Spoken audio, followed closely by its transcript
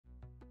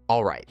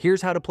Alright,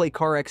 here's how to play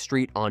CarX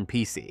Street on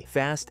PC,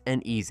 fast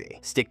and easy.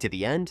 Stick to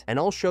the end, and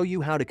I'll show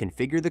you how to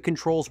configure the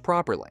controls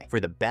properly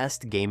for the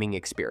best gaming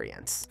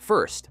experience.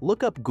 First,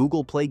 look up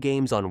Google Play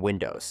Games on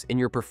Windows in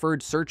your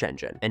preferred search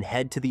engine and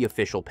head to the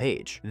official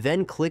page.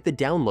 Then click the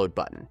download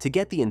button to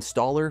get the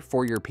installer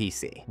for your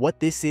PC. What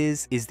this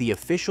is the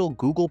official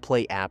Google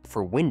Play app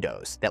for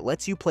Windows that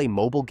lets you play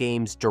mobile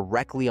games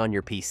directly on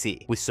your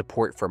PC, with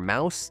support for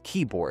mouse,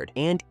 keyboard,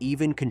 and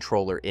even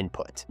controller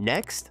input.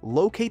 Next,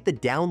 locate the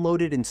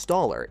downloaded installer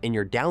in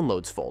your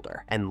Downloads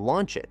folder and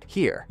launch it.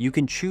 Here, you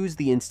can choose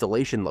the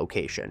installation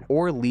location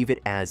or leave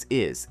it as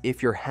is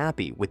if you're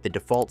happy with the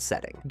default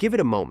setting. Give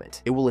it a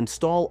moment. It will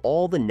install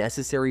all the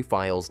necessary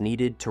files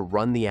needed to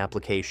run the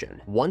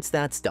application. Once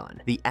that's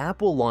done, the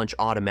app will launch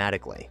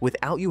automatically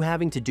without you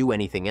having to do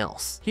anything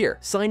else. Here,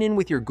 sign in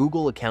with your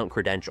Google account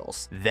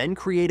credentials, then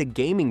create a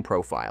gaming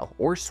profile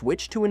or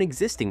switch to an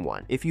existing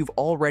one if you've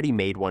already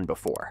made one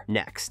before.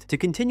 Next, to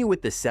continue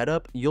with the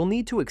setup, you'll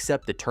need to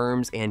accept the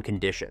terms and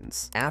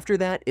conditions. After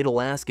that,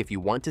 it'll ask if you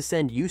want to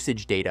send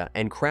usage data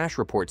and crash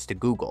reports to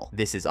Google.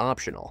 This is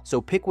optional, so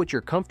pick what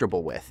you're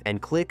comfortable with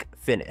and click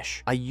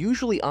Finish. I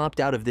usually opt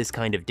out of this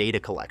kind of data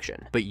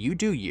collection, but you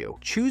do you.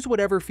 Choose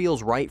whatever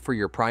feels right for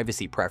your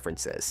privacy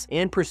preferences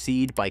and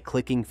proceed by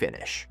clicking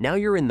Finish. Now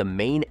you're in the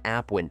main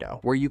app window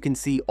where you can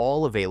see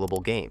all available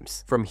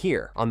games. From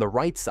here, on the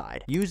right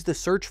side, use the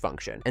search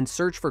function and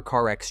search for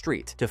CarX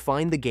Street to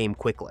find the game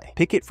quickly.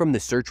 Pick it from the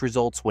search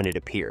results when it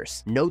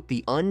appears. Note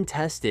the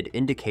Untested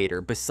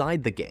indicator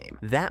beside the game.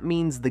 That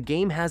means the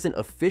game hasn't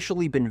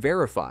officially been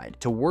verified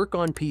to work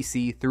on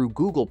PC through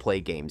Google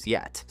Play Games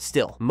yet.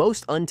 Still,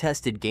 most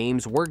untested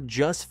games work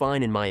just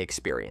fine in my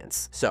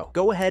experience. So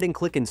go ahead and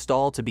click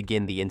Install to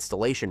begin the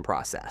installation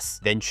process.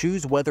 Then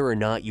choose whether or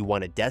not you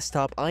want a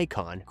desktop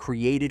icon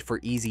created for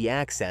easy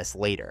access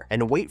later,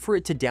 and wait for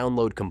it to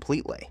download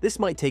completely. This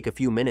might take a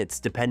few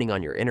minutes depending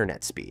on your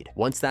internet speed.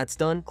 Once that's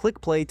done,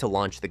 click play to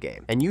launch the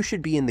game, and you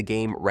should be in the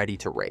game ready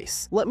to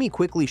race. Let me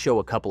quickly show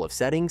a couple of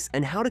settings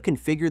and how to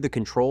configure the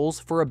controls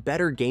for a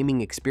better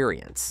gaming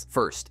experience.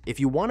 First, if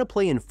you want to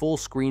play in full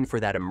screen for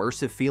that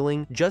immersive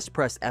feeling, just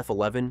press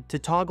F11 to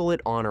toggle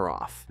it on or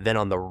off. Then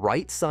on the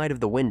right side of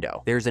the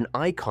window, there's an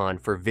icon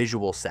for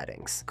visual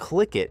settings.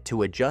 Click it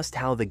to adjust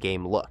how the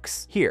game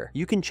looks. Here,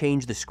 you can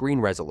change the screen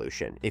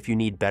resolution if you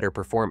need better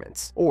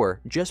performance, or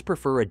just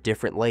prefer a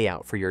different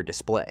layout for your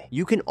display.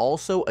 You can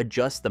also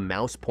adjust the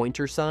mouse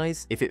pointer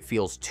size if it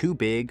feels too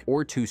big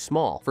or too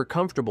small for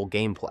comfortable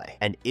gameplay,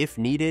 and if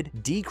needed,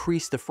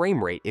 decrease the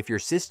frame rate if your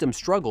system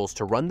struggles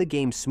to run the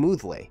game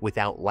smoothly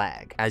without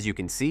lag. As you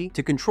can see,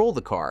 to control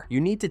the car, you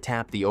need to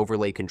tap the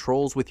overlay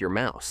controls with your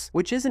mouse,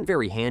 which isn't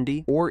very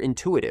handy or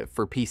intuitive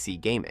for PC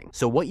gaming.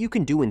 So what you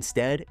can do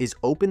instead is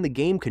open the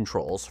game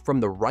controls from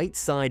the right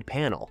side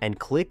panel and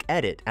click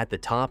Edit at the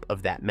top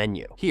of that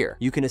menu. Here,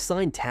 you can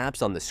assign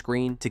taps on the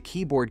screen to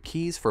keyboard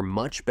keys for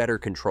much better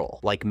control,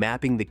 like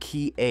mapping the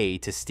key A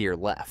to steer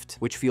left,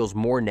 which feels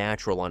more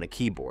natural on a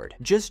keyboard.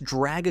 Just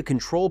drag a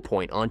control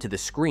point onto the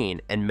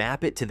screen and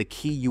map it to the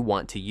key you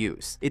want to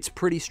use. It's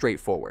pretty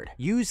straightforward.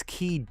 Use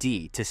key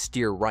D to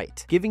steer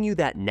right, giving you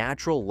that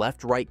natural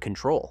left-right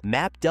control.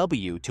 Map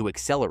W to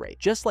accelerate,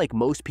 just like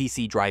most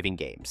PC driving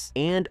games.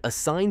 And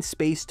assign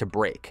space to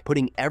brake,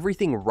 putting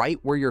everything right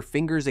where your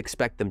fingers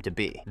expect them to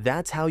be.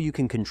 That's how you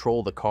can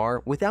control the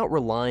car without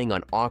relying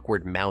on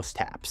awkward mouse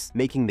taps,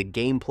 making the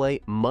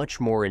gameplay much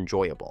more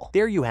enjoyable.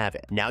 There you have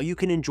it. Now you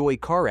can enjoy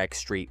CarX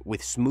Street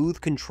with smooth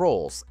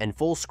controls and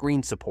full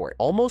screen support,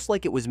 almost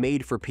like it was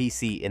made for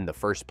PC in the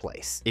first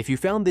place. If you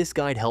found this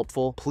guide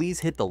helpful, please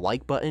hit the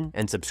like button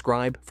and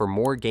subscribe for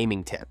more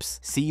gaming tips.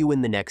 See you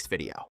in the next video.